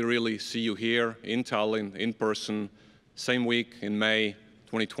really see you here in Tallinn, in person, same week in May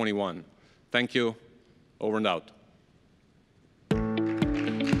 2021. Thank you. Over and out.